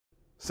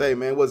Say,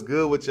 man, what's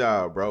good with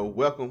y'all, bro?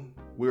 Welcome.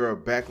 We are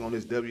back on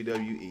this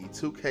WWE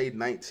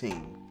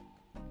 2K19.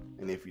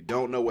 And if you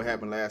don't know what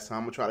happened last time,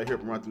 I'm going to try to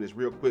help run through this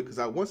real quick because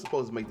I wasn't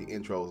supposed to make the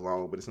intros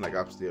long, but it's like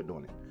I'm still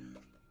doing it.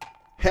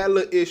 Had a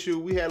little issue.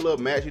 We had a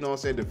little match, you know what I'm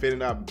saying,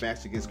 defending our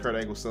match against Kurt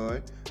Angle's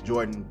son,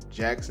 Jordan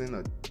Jackson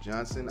or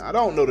Johnson. I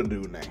don't know the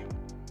dude's name.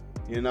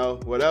 You know,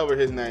 whatever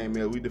his name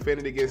is, we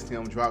defended against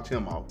him, dropped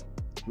him off.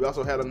 We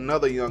also had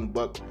another young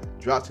buck,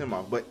 dropped him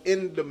off. But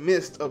in the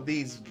midst of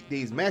these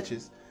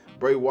matches,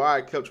 Bray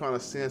Wyatt kept trying to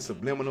send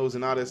subliminals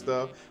and all that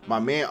stuff. My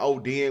man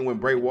OD'ing when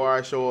Bray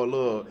Wyatt showed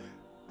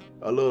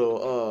a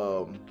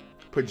little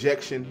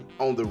projection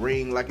on the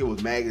ring like it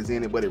was maggots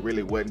in it, but it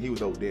really wasn't. He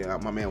was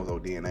OD'ing. My man was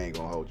OD'ing. I ain't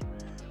gonna hold you.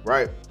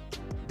 Right?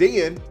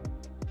 Then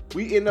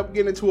we end up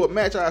getting into a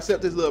match. I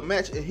accept this little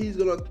match, and he's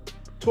gonna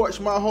torch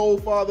my whole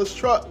father's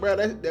truck, bro.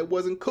 That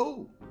wasn't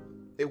cool.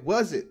 It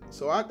wasn't.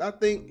 So I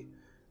think,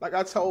 like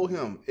I told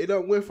him, it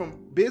done went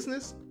from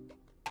business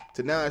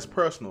to now it's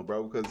personal,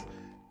 bro, because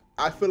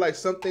I feel like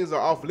some things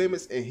are off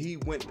limits and he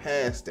went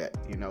past that,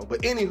 you know.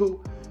 But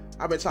anywho,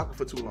 I've been talking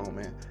for too long,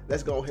 man.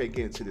 Let's go ahead and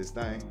get into this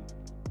thing.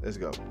 Let's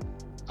go.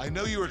 I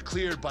know you were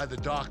cleared by the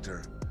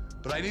doctor,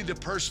 but I need to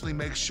personally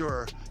make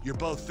sure you're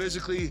both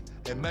physically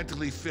and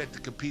mentally fit to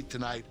compete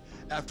tonight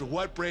after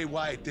what Bray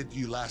Wyatt did to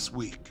you last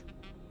week.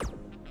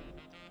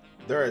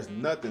 There is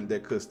nothing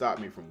that could stop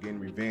me from getting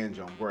revenge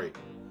on Bray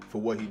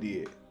for what he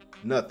did.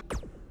 Nothing.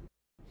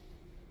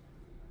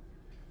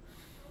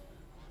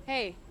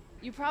 Hey,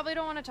 you probably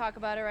don't want to talk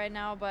about it right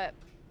now, but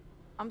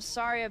I'm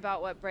sorry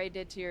about what Bray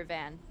did to your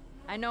van.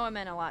 I know it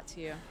meant a lot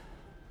to you.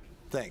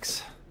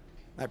 Thanks.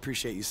 I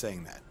appreciate you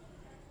saying that.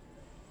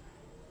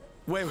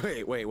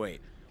 Wait.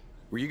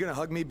 Were you gonna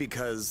hug me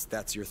because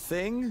that's your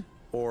thing,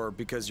 or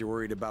because you're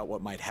worried about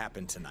what might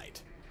happen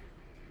tonight?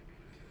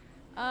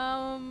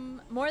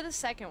 More the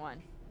second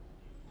one.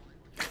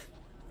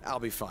 I'll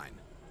be fine.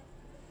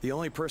 The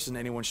only person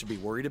anyone should be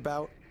worried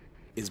about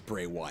is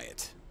Bray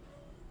Wyatt.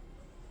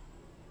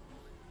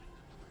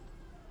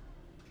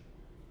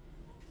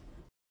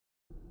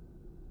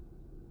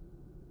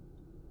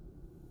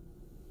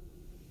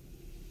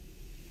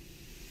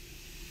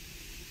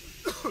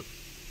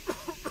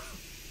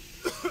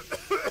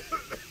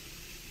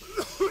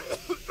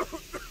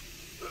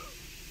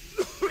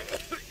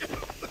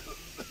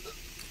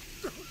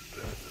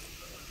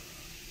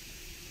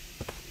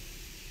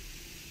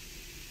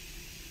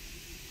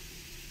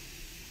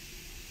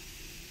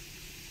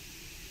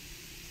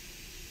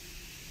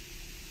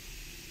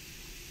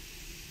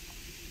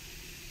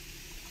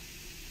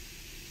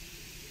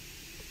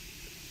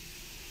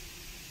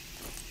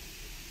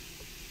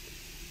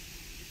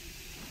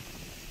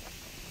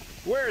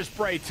 Where is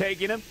Bray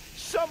taking him?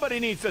 Somebody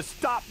needs to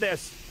stop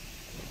this.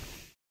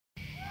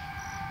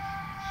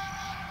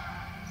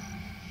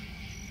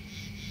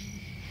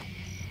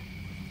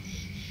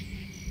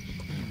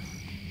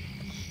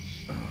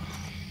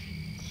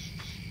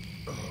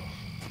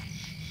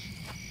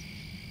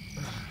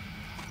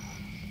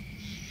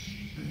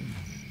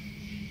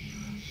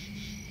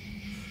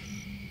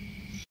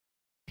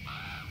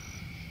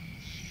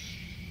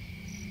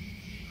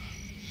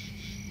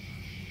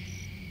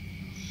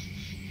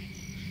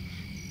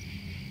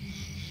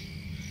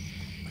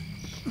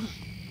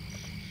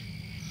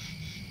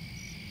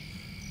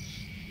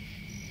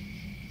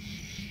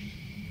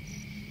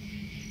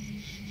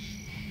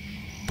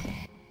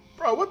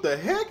 Bro, what the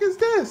heck is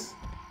this?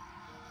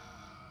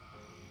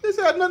 This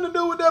had nothing to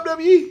do with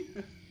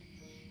WWE.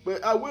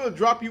 But I will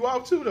drop you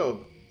off too,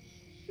 though.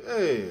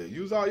 Hey,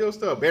 use all your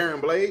stuff.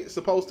 Baron Blade,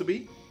 supposed to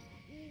be.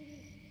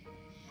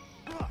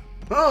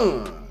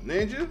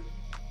 Ninja?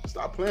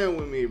 Stop playing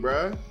with me,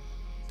 bruh.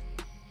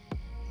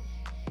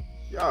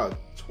 Y'all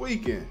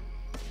tweaking.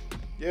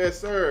 Yes,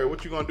 sir.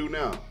 What you gonna do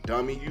now?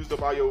 Dummy, used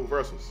up all your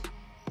reversals.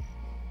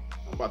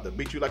 I'm about to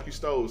beat you like you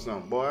stole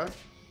something, boy.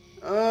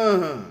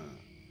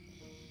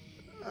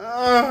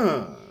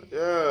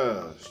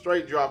 Yeah,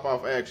 straight drop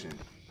off action.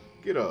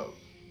 Get up.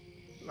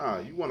 Nah,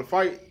 you want to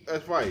fight?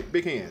 Let's fight.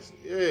 Big hands.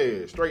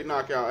 Yeah, straight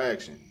knockout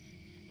action.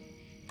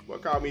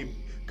 What called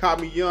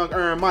me young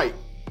Iron Mike?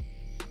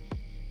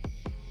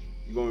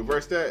 You gonna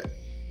reverse that?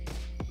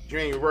 You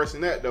ain't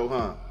reversing that though,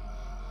 huh?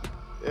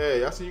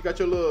 Yeah, I see you got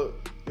your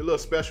little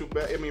special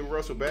back. I mean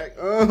reversal back.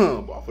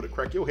 Boy, for the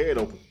crack your head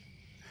open.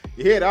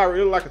 Your head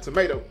already look like a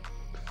tomato.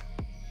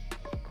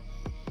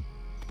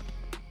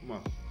 Come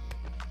on.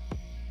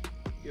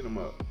 Get him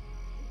up.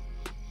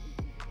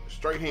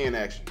 Straight hand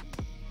action.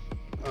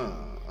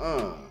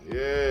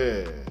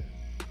 Yeah.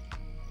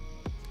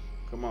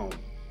 Come on.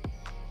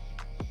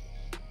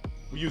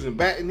 We're using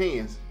batting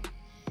hands.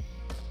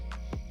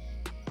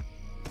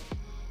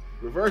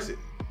 Reverse it.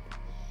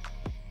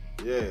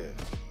 Yeah.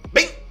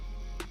 Bing!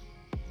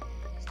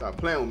 Stop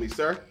playing with me,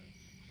 sir.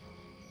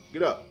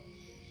 Get up.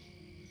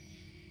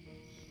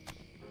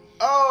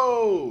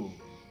 Oh!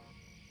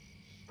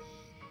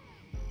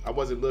 I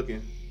wasn't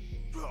looking.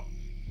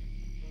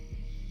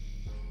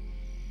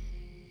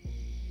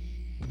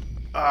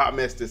 I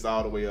messed this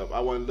all the way up. I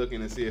wasn't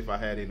looking to see if I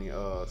had any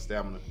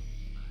stamina.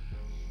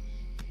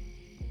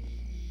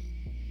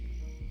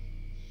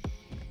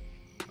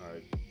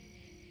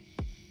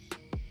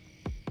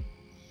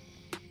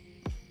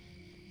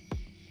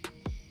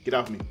 Get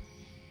off me.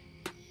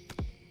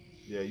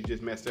 Yeah, you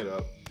just messed that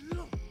up.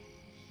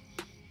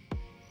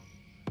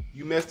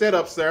 You messed that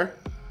up, sir.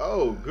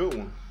 Oh, good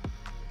one.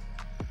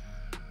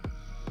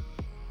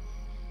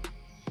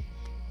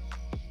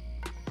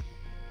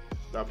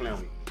 Stop playing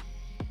with me.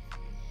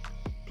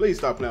 Please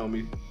stop playing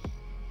with me.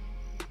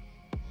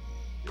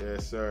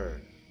 Yes, sir.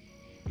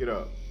 Get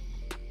up.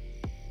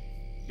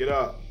 Get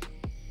up.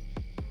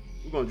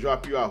 We're gonna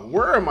drop you off.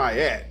 Where am I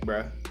at,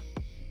 bruh?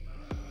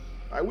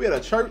 Like, we at a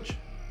church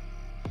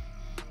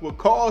with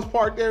cars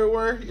parked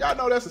everywhere. Y'all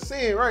know that's a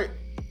sin, right?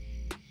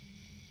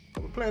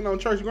 We're playing on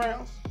church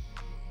grounds.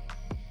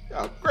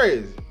 Y'all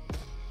crazy.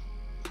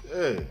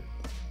 Yeah.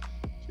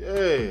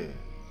 Yeah.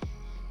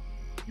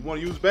 You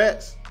wanna use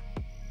bats?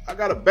 I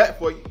got a bat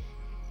for you.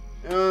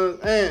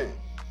 And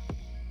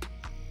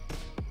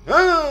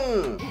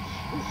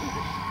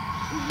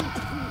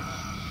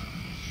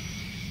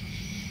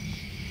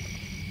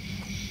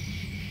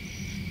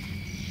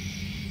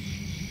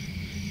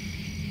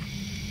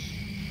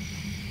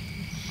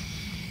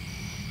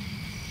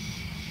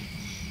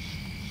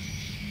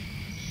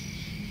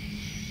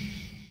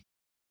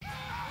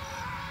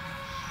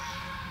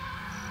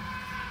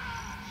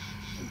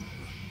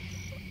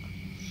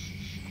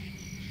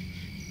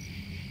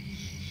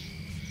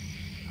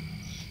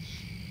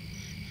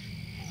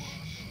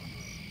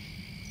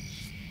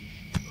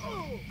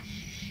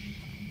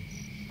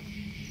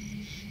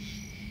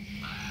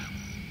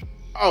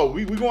oh,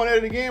 we going at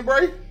it again,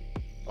 Bray?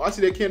 Oh, I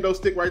see that kendo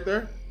stick right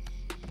there.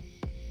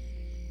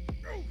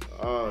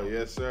 Oh,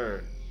 yes,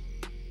 sir.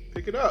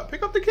 Pick it up.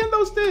 Pick up the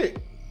kendo stick.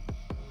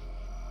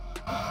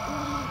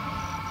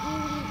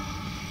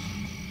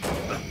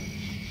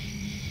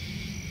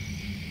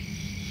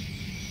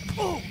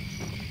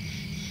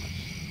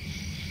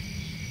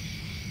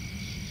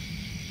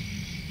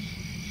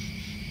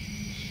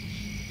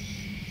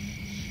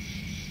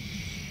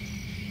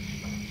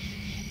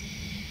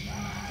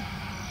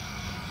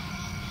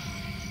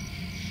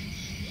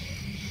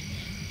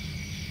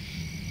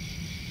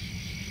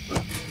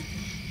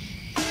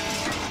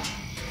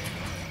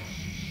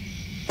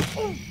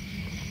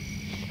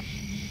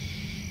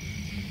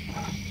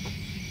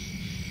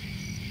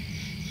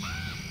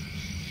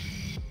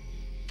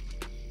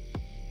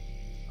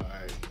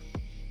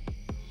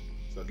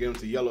 Get him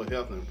to yellow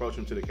health and approach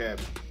him to the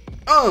cabin.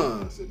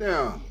 Sit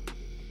down.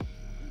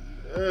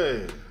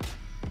 Hey.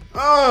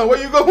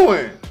 Where you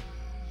going?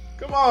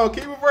 Come on,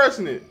 keep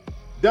reversing it.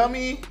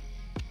 Dummy.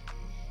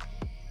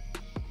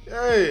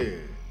 Hey.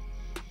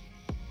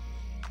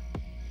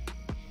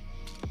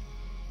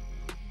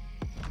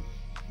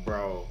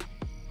 Bro.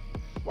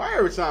 Why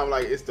every time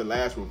like it's the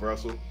last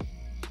reversal,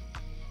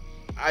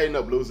 I end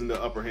up losing the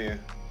upper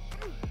hand?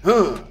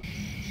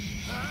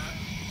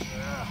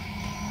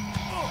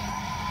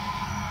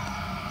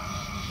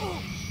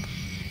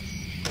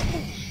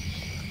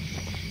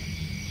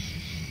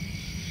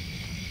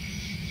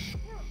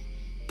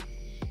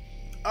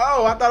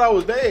 Oh, I thought I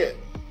was dead.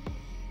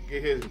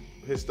 Get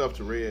his stuff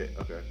to red.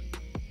 Okay.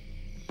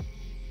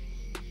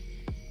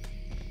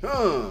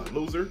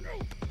 Loser.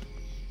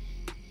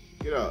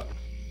 Get up.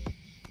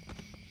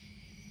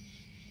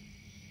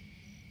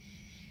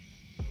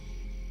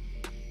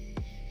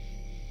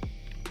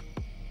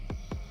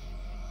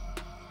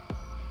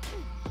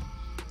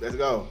 Let's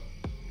go.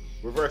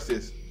 Reverse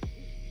this.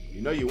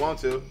 You know you want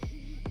to.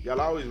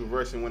 Y'all always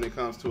reversing when it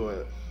comes to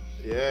a,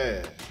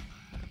 yeah.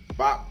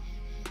 Bop.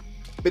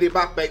 Bitty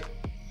bop, bake.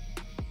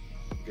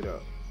 Get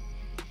up.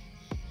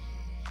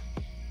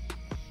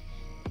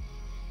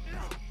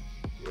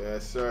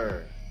 Yes,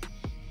 sir.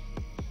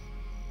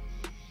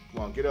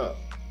 Come on, get up.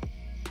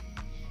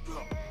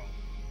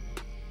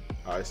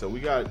 All right, so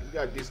we got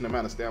a decent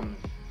amount of stamina.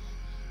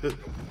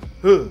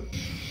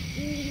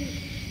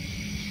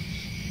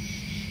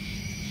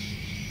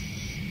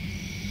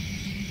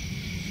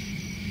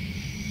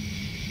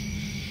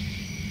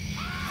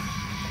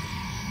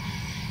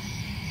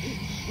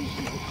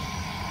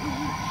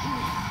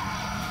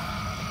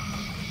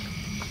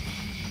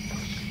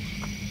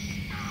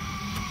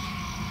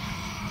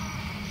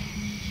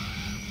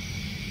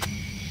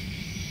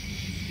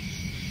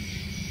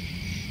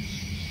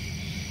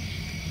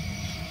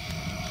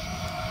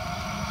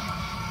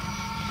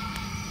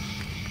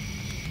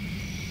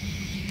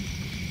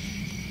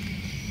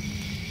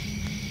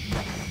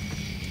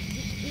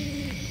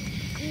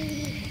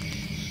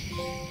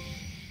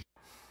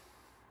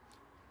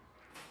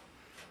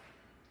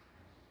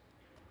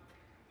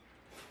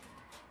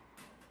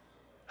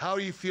 How are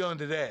you feeling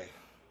today?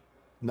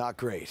 Not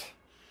great.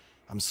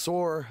 I'm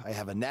sore, I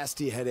have a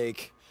nasty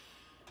headache.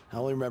 I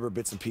only remember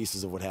bits and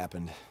pieces of what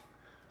happened.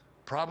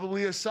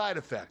 Probably a side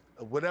effect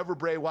of whatever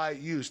Bray Wyatt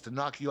used to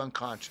knock you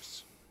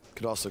unconscious.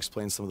 Could also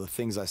explain some of the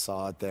things I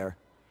saw out there.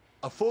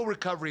 A full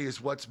recovery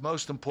is what's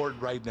most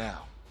important right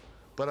now.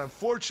 But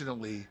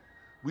unfortunately,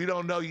 we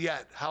don't know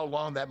yet how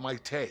long that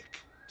might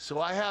take.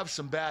 So I have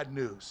some bad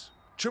news.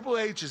 Triple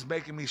H is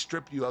making me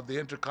strip you of the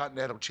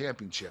Intercontinental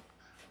Championship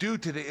due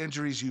to the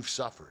injuries you've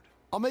suffered.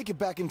 I'll make it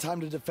back in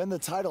time to defend the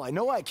title. I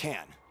know I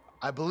can.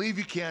 I believe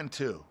you can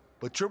too.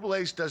 But Triple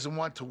H doesn't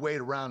want to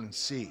wait around and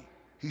see.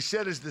 He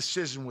said his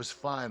decision was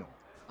final.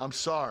 I'm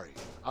sorry.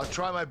 I'll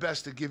try my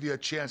best to give you a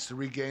chance to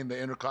regain the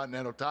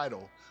Intercontinental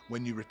title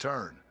when you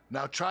return.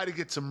 Now try to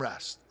get some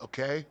rest,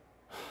 okay?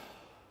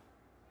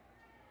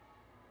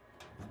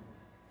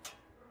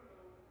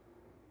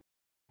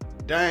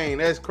 Dang,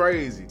 that's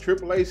crazy.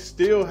 Triple H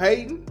still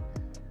hating?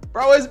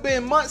 Bro, it's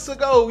been months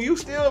ago. You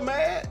still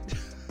mad?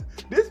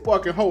 This boy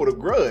can hold a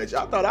grudge.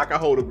 I thought I could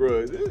hold a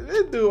grudge.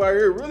 This dude right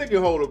here really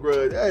can hold a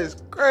grudge. That is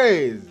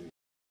crazy.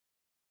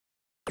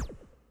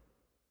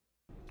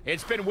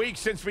 It's been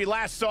weeks since we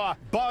last saw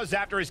Buzz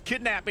after his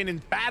kidnapping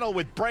and battle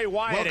with Bray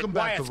Wyatt at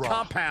Wyatt's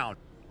compound.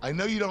 I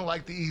know you don't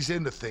like to ease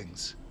into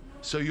things,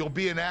 so you'll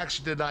be in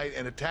action tonight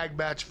in a tag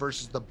match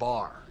versus The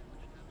Bar.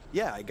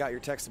 Yeah, I got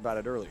your text about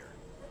it earlier.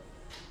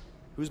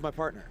 Who's my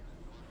partner?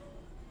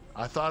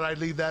 I thought I'd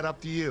leave that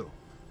up to you.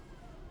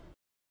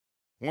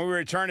 When we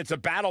return, it's a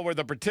battle where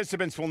the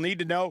participants will need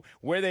to know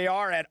where they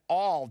are at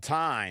all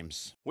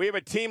times. We have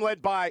a team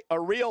led by a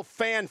real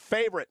fan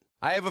favorite.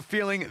 I have a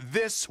feeling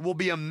this will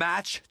be a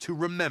match to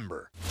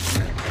remember.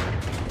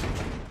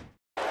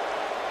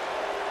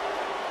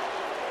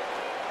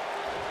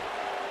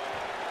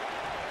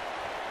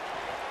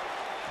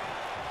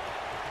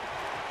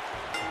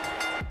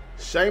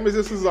 Sheamus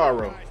and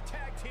Cesaro.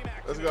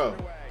 Let's go.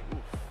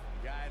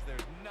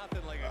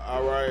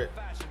 All right.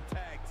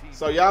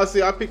 So y'all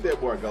see, I picked that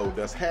boy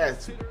Goldust. Had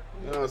to. You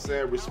know what I'm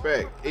saying?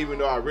 Respect. Even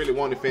though I really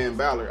wanted Finn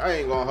Balor, I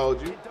ain't gonna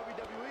hold you.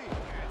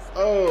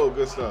 Oh,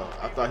 good stuff.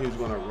 I thought he was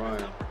gonna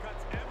run.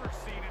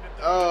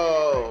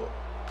 Oh.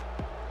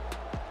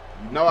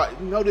 You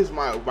know this is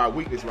my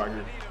weakness right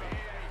here.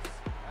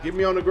 Get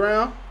me on the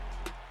ground.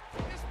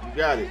 You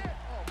got it.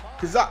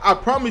 Cause I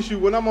promise you,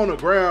 when I'm on the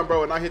ground,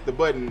 bro, and I hit the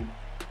button,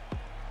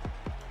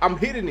 I'm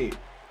hitting it.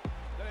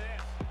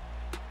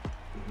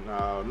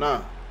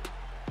 No.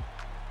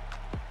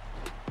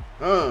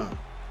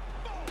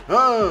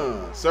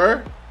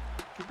 Sir.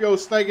 Keep your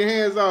snaky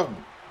hands off me.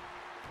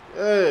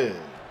 Yeah.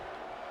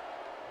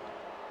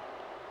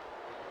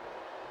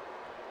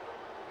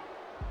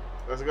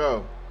 Let's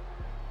go.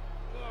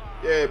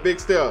 Yeah, big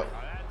step.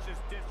 That's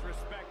just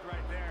disrespect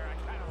right there. I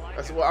kind of like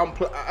That's what I'm.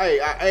 Hey,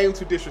 I aim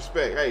to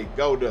disrespect. Hey,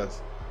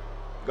 Goldust.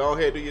 Go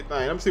ahead, do your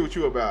thing. Let me see what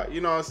you about.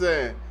 You know what I'm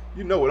saying?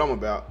 You know what I'm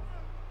about.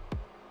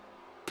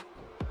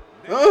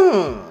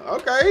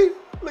 Okay.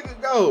 Look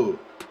at Gold.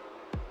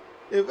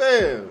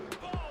 Yeah,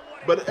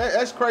 but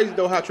that's crazy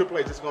though how Triple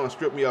H is gonna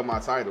strip me of my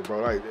title,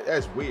 bro. Like,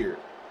 that's weird.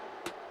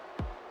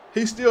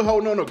 He's still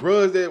holding on to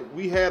grudge that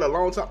we had a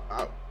long time.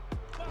 I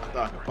thought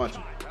I could punch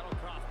him.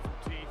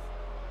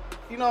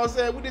 You know what I'm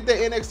saying? We did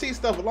that NXT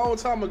stuff a long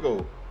time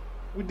ago.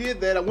 We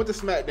did that. I went to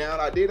SmackDown.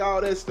 I did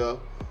all that stuff.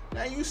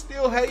 Now you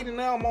still hating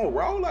now I'm on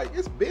Raw? Like,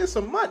 it's been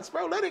some months,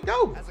 bro. Let it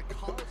go.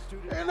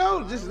 You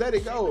know, just let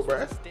it go,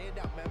 bro.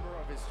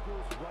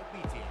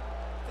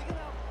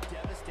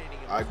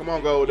 All right, come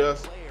on,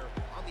 Goldust.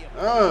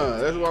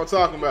 That's what I'm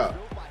talking about.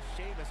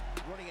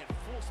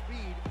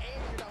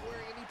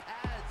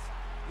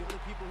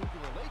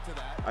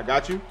 I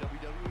got you.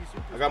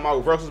 I got my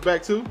reversals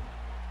back too.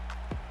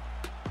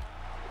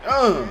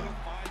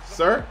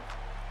 Sir.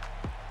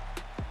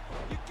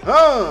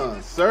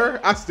 Sir.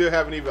 I still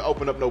haven't even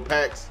opened up no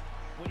packs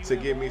to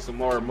give me some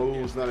more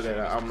moves. None of that.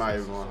 I'm not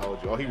even gonna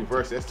hold you. Oh, he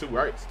reversed. That's two,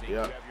 right?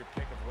 Yeah.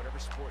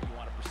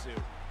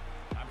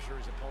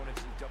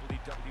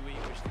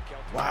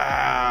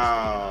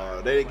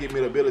 Wow, they didn't give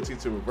me the ability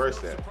to reverse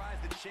that.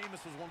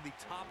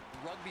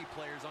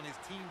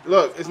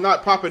 Look, it's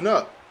not popping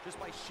up.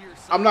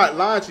 I'm not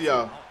lying to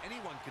y'all.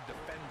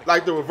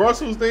 Like, the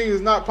reversals thing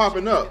is not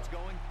popping up.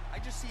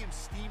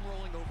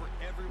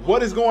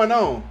 What is going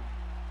on?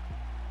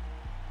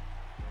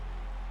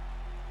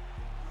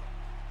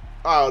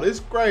 Oh, this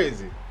is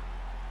crazy.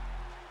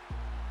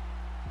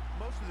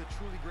 Most of the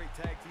truly great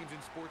tag teams in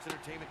sports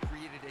entertainment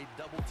created a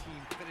double team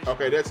finish.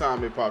 Okay, that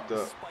time it popped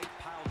up.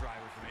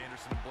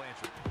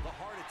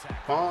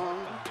 The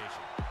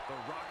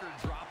rocker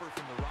dropper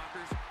from the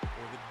Rockers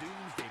or the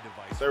Doomsday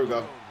device. There we go.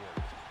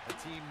 A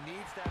team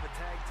needs to have a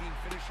tag team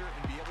finisher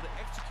and be able to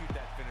execute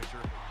that finisher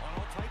on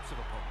all types of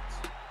opponents.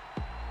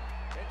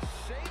 And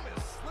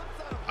Sheamus slips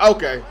out of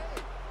Okay.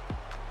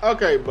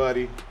 Okay,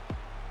 buddy.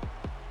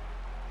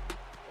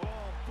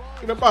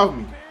 Get up off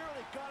me.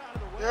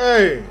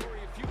 Hey.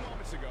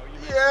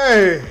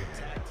 Yeah.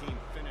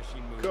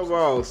 Come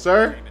on,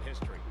 sir.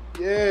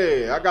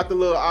 Yeah, I got the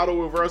little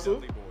auto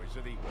reversal.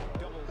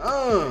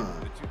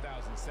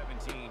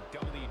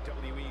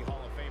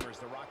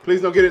 Please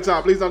don't get in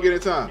time. Please don't get in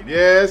time.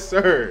 Yes,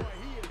 sir.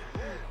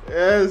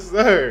 Yes,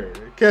 sir.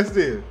 Catch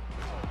this.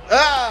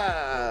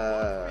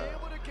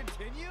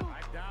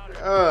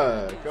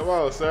 Come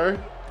on, sir.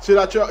 Should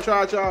I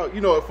try y'all?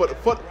 You know, for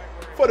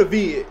the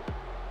vid,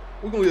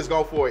 we're gonna just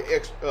go for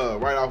it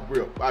right off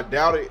rip. I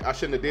doubt it. I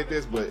shouldn't have did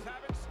this, but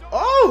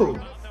oh,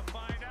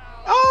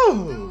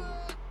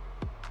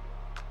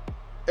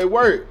 it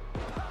worked.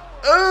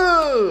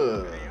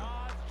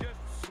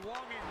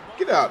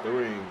 Get out the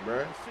ring,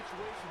 bruh.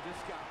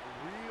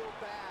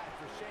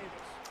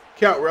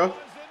 Count, bro.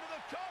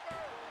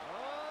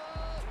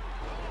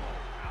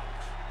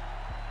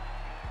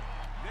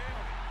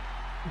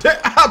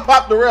 I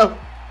popped the ref.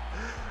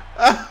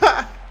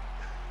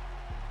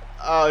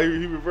 Oh,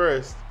 he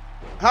reversed.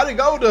 How did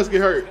Goldust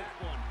get hurt?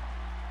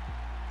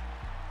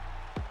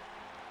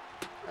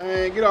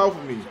 Man, get off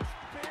of me.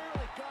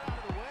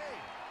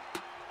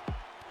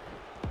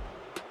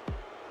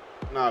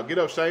 Nah, get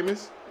up,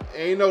 Sheamus.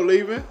 Ain't no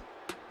leaving.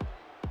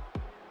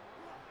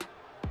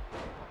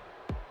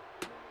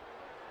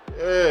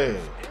 Yeah.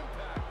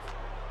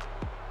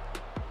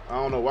 I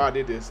don't know why I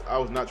did this. I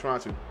was not trying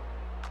to.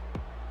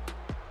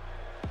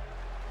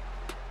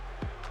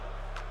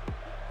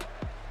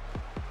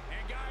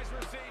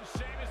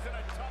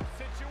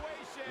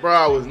 Bro,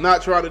 I was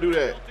not trying to do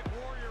that.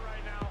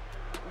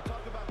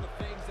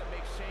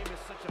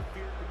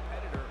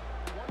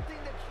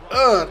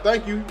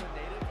 Thank you.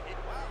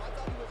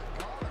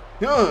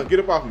 Get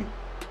up off me.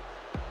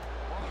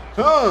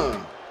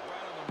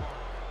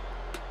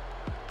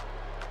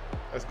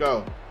 Let's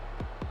go.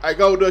 Hey,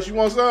 Goldust, you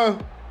want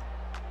some?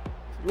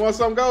 You want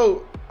some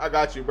gold? I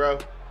got you, bro.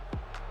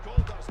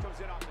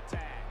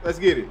 Let's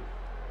get it.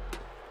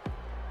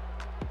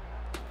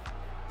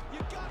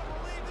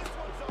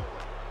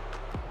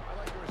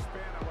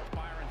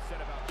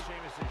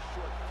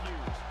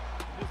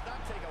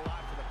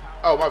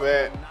 Oh, my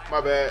bad.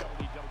 My bad.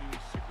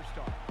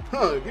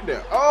 Get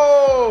down.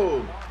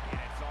 Oh!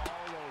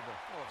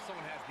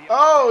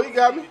 Oh, he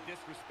got me.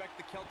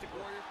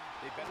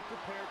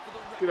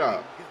 Get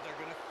out.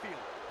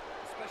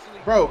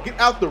 Bro, get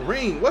out the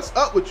ring. What's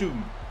up with you?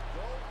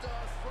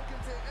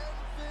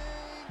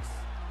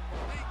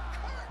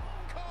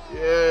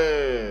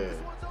 Yeah.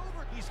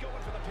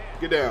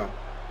 Get down.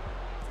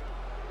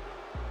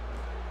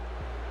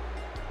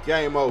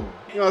 Game over.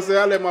 You know what I'm saying?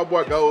 I let my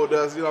boy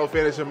Goldust, you know,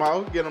 finish him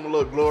out, get him a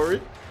little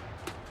glory.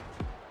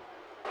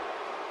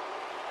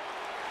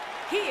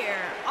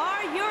 Here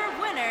are your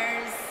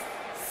winners,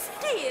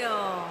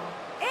 Steel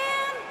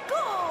and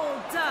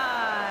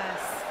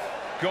Goldust.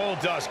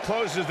 Goldust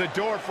closes the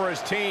door for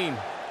his team.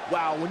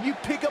 Wow, when you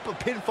pick up a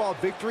pinfall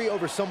victory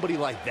over somebody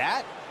like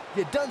that,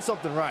 you've done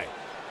something right.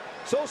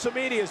 Social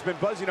media has been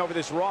buzzing over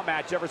this Raw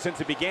match ever since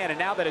it began, and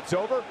now that it's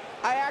over,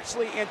 I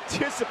actually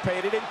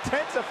anticipate it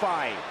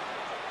intensifying.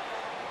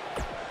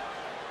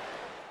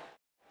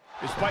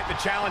 Despite the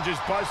challenges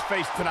Buzz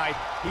faced tonight,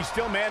 he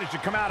still managed to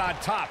come out on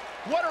top.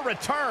 What a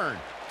return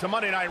to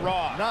Monday Night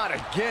Raw. Not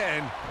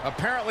again.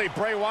 Apparently,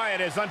 Bray Wyatt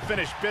has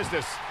unfinished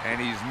business.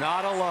 And he's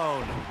not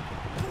alone.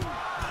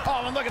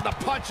 Oh, and look at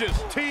the punches,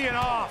 teeing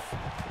off.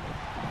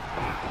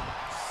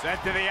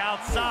 Set to the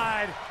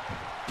outside.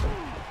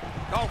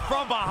 Oh,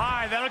 from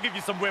behind, that'll give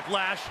you some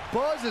whiplash.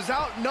 Buzz is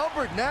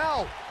outnumbered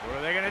now. What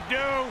are they gonna do?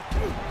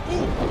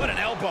 Ooh, what an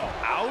elbow.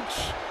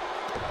 Ouch.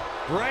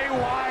 Bray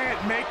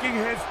Wyatt making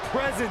his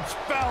presence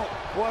felt.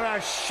 What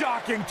a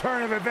shocking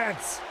turn of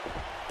events.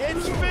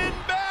 It's Finn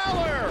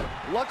Balor.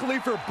 Luckily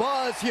for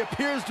Buzz, he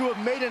appears to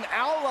have made an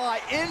ally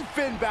in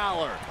Finn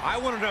Balor. I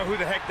want to know who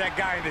the heck that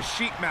guy in the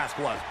sheep mask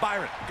was.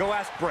 Byron, go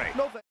ask Bray.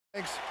 No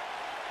thanks.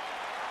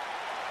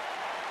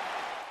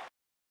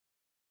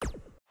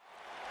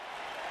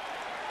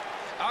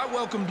 I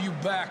welcomed you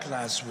back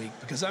last week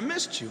because I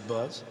missed you,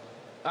 Buzz.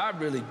 I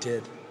really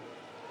did.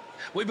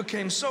 We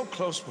became so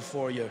close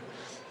before your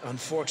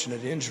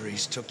unfortunate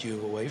injuries took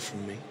you away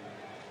from me.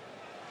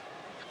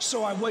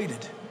 So I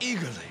waited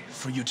eagerly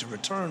for you to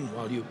return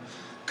while you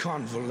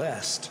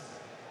convalesced.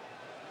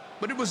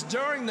 But it was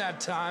during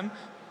that time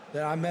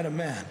that I met a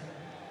man.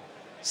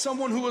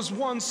 Someone who was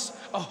once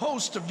a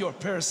host of your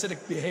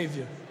parasitic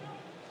behavior.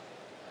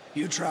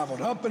 You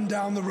traveled up and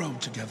down the road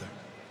together.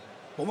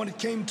 But when it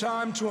came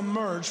time to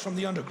emerge from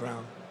the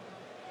underground,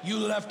 you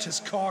left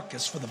his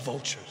carcass for the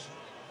vultures.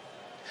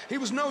 He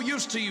was no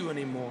use to you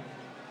anymore,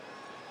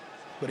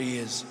 but he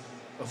is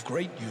of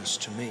great use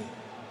to me.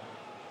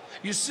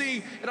 You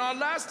see, in our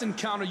last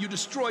encounter, you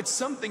destroyed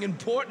something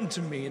important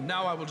to me, and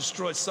now I will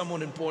destroy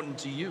someone important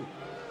to you.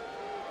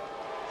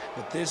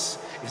 But this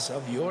is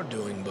of your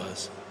doing,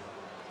 Buzz.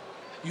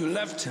 You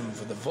left him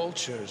for the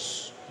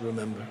vultures,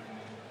 remember?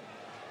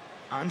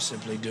 I'm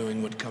simply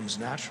doing what comes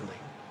naturally.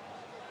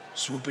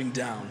 Swooping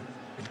down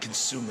and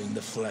consuming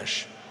the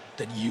flesh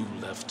that you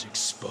left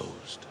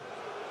exposed.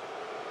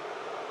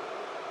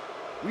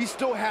 We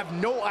still have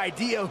no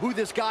idea who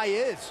this guy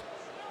is.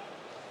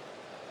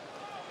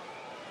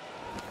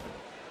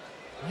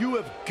 You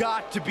have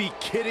got to be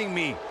kidding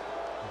me.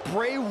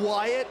 Bray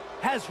Wyatt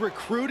has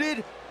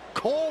recruited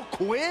Cole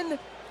Quinn?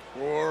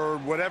 Or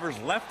whatever's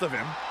left of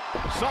him.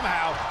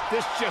 Somehow,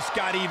 this just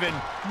got even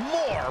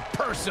more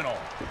personal.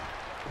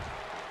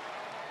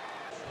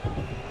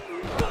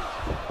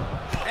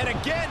 And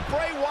again,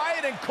 Bray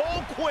Wyatt and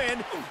Cole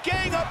Quinn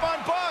gang up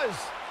on Buzz.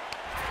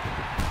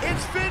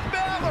 It's Finn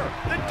Balor.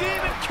 The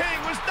Demon King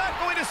was not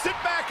going to sit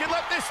back and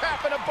let this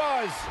happen to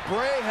Buzz.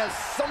 Bray has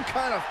some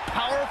kind of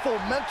powerful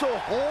mental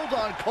hold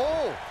on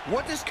Cole.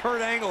 What does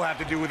Kurt Angle have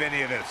to do with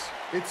any of this?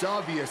 It's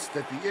obvious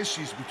that the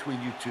issues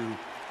between you two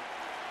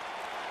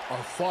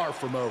are far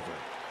from over.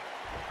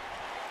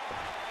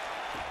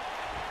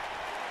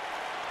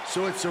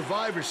 So at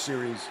Survivor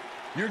Series,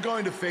 you're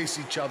going to face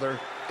each other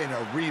in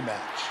a rematch.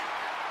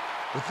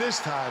 But this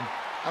time,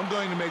 I'm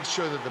going to make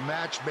sure that the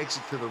match makes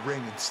it to the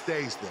ring and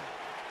stays there.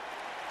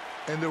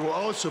 And there will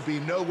also be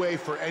no way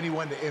for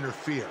anyone to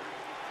interfere,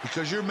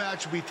 because your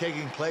match will be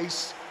taking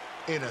place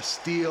in a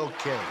steel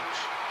cage.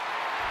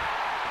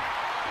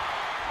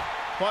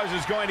 Buzz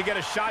is going to get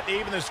a shot to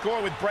even the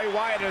score with Bray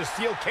Wyatt in a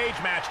steel cage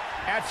match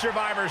at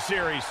Survivor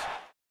Series.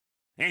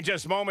 In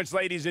just moments,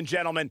 ladies and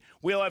gentlemen,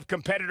 we'll have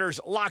competitors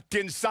locked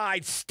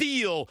inside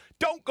steel.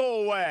 Don't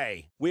go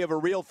away. We have a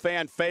real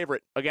fan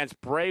favorite against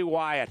Bray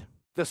Wyatt.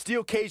 The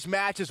steel cage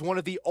match is one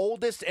of the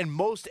oldest and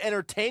most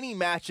entertaining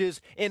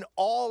matches in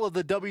all of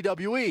the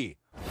WWE.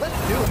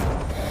 Let's do it.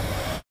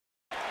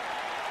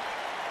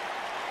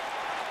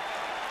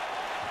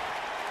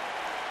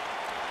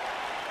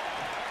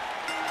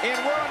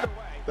 And we're underway.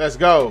 Let's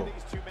go.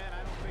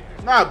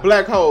 Not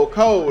Black Hole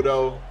Cole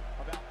though.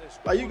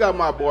 Like, you got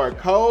my boy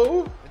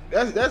Cole.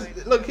 That's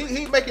look,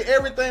 he making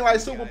everything like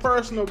super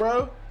personal,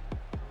 bro.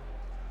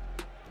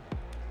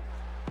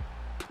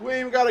 We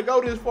ain't even gotta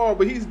go this far,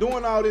 but he's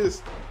doing all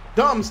this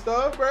dumb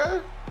stuff,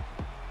 bro.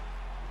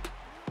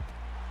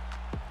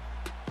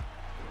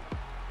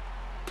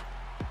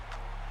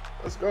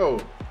 Let's go.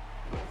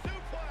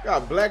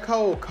 Got Black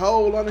Hole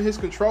Cole under his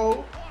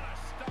control.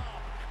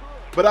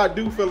 But I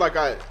do feel like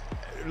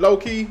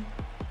low-key,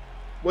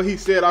 what he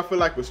said I feel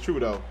like was true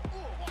though.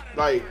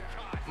 Like,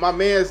 my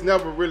man's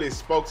never really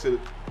spoke to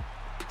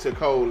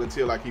Cole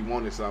until like he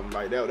wanted something.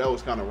 Like that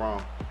was kind of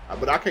wrong.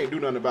 But I can't do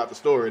nothing about the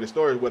story. The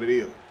story is what it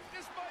is.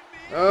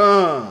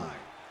 Come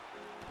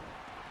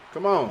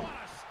on.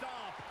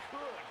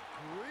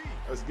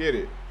 Let's get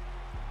it.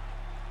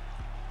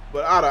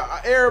 But out of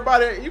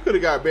everybody, you could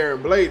have got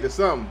Baron Blade or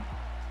something.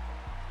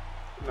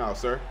 No,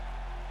 sir.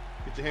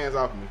 Get your hands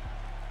off me.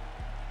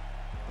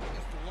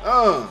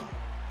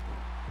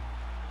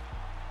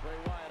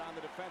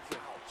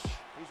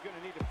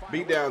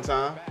 Beat down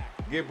time.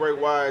 Get Bray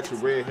Wyatt to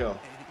red hell.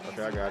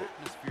 Okay, I got it.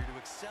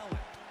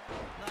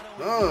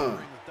 But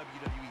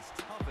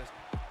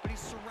he's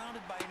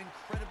surrounded by an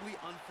incredibly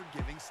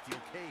unforgiving steel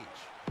cage.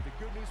 The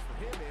good news for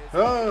him is he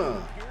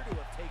doesn't appear to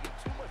have taken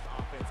too much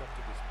offense up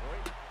to this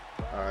point.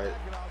 All right.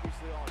 That can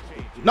obviously all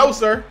change. No,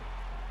 sir.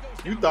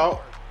 You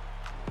thought.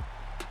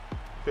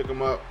 Pick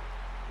him up.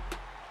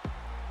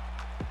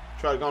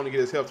 Try to go on and get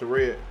his health to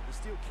red. The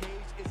steel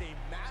cage is a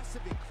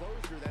massive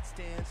enclosure that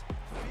stands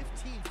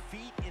 15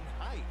 feet in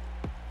height.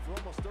 For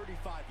almost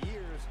 35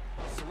 years,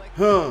 select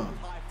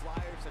high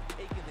flyers have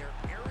taken their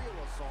aerial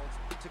assaults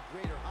to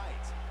greater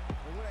heights.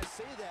 And when I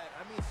say that,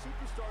 I mean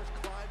superstars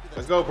climb to the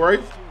Let's go, Bray.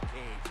 steel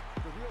cage.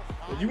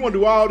 You want to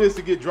do all this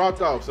to get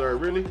dropped off, sir?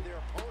 Really? And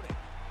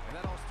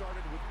that all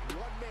started with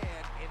one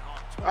man in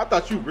October. I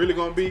thought you really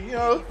gonna be, you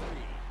know,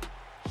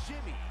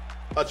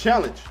 a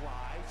challenge.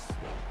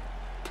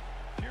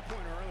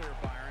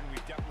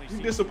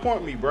 You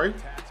disappoint me, Bray.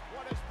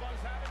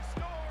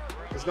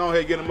 Let's go ahead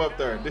and get him up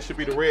there. This should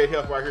be the red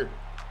health right here.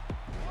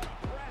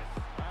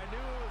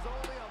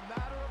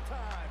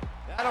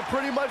 That'll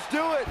pretty much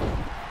do it.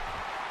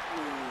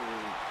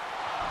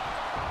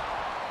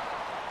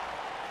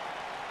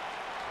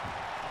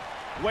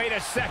 Wait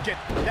a second.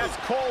 That's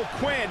Cole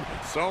Quinn.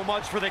 So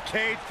much for the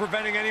cage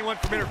preventing anyone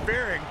from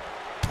interfering.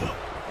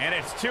 And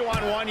it's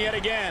 2-on-1 yet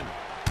again.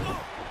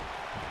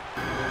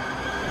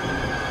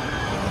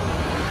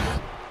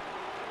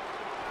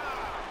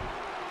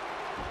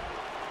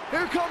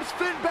 Here comes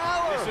Finn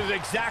Balor. This is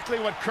exactly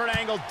what Kurt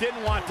Angle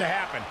didn't want to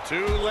happen.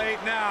 Too late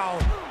now.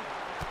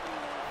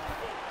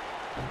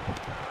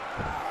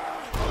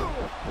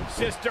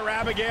 Sister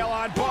Abigail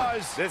on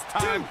Buzz. This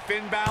time,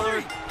 Finn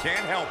Balor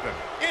can't help him.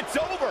 It's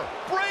over.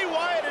 Bray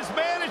Wyatt has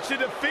managed to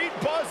defeat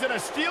Buzz in a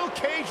steel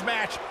cage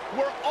match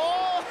where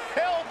all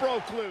hell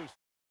broke loose.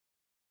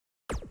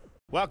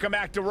 Welcome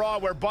back to Raw,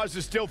 where Buzz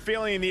is still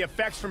feeling the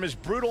effects from his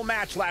brutal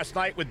match last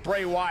night with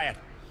Bray Wyatt.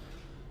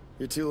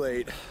 You're too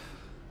late.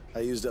 I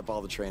used up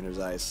all the trainer's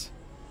ice.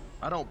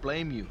 I don't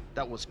blame you.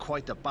 That was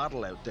quite the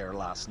battle out there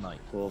last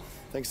night. Well,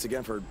 thanks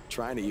again for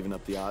trying to even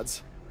up the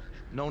odds.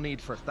 No need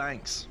for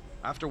thanks.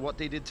 After what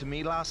they did to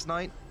me last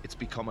night, it's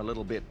become a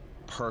little bit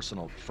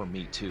personal for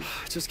me too.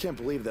 I just can't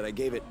believe that I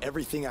gave it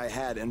everything I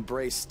had and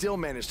Bray still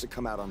managed to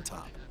come out on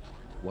top.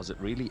 Was it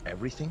really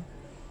everything?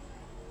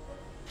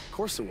 Of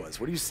course it was.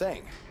 What are you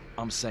saying?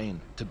 I'm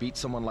saying, to beat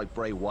someone like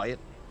Bray Wyatt,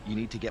 you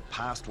need to get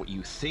past what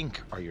you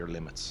think are your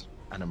limits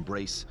and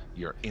embrace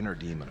your inner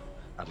demon.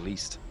 At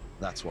least,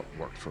 that's what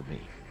worked for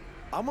me.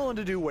 I'm willing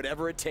to do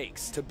whatever it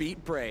takes to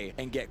beat Bray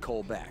and get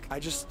Cole back. I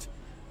just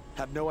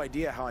have no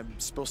idea how I'm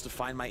supposed to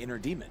find my inner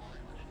demon.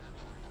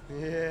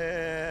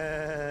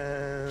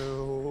 Yeah.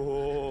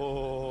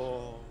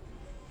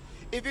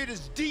 If it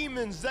is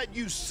demons that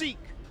you seek,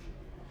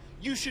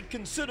 you should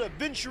consider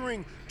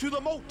venturing to the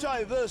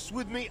multiverse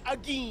with me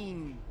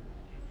again.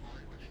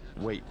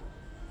 Wait,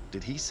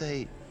 did he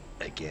say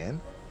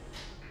again?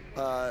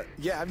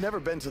 Yeah, I've never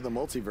been to the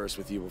multiverse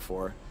with you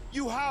before.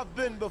 You have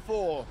been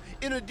before,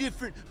 in a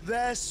different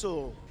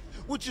vessel,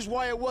 which is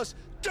why it was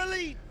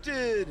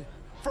deleted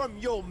from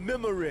your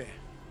memory.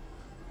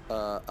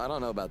 I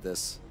don't know about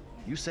this.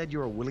 You said you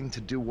were willing to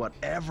do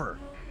whatever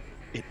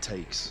it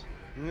takes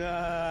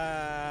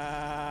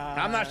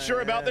I'm not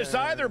sure about this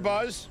either,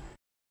 Buzz.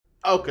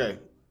 Okay.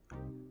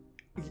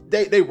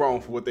 They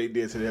wrong for what they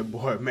did to that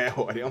boy, Matt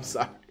Hardy. I'm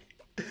sorry.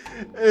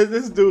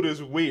 This dude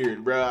is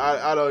weird, bro.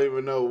 I don't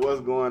even know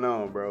what's going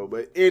on, bro.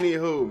 But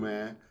anywho,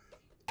 man,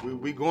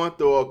 we going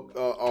through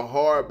a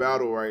hard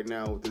battle right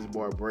now with this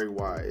boy Bray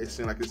Wyatt. It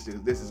seems like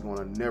this is going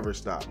to never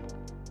stop.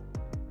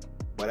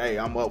 But hey,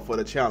 I'm up for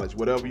the challenge.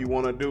 Whatever you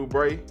want to do,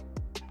 Bray,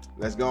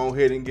 let's go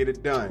ahead and get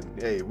it done.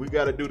 Hey, we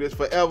got to do this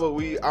forever.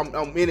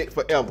 I'm in it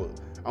forever.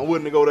 I'm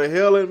willing to go to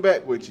hell and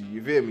back with you.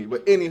 You feel me?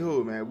 But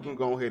anywho, man, we're going to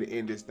go ahead and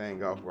end this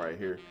thing off right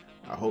here.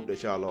 I hope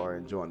that y'all are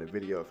enjoying the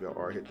video. If y'all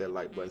are, hit that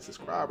like button,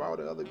 subscribe, all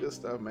the other good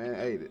stuff, man.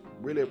 Hey,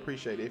 really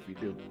appreciate it if you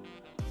do.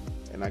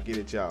 And I get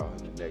it, y'all,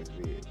 in the next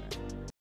video, man.